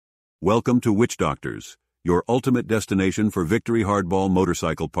Welcome to Witchdoctors, your ultimate destination for Victory Hardball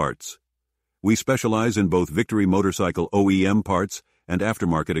motorcycle parts. We specialize in both Victory motorcycle OEM parts and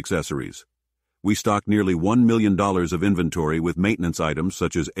aftermarket accessories. We stock nearly $1 million of inventory with maintenance items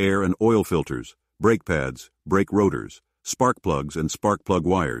such as air and oil filters, brake pads, brake rotors, spark plugs, and spark plug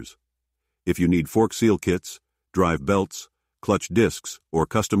wires. If you need fork seal kits, drive belts, clutch discs, or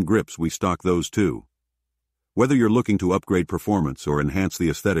custom grips, we stock those too. Whether you're looking to upgrade performance or enhance the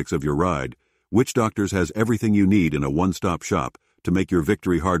aesthetics of your ride, Witchdoctors has everything you need in a one-stop shop to make your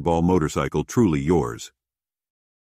Victory Hardball motorcycle truly yours.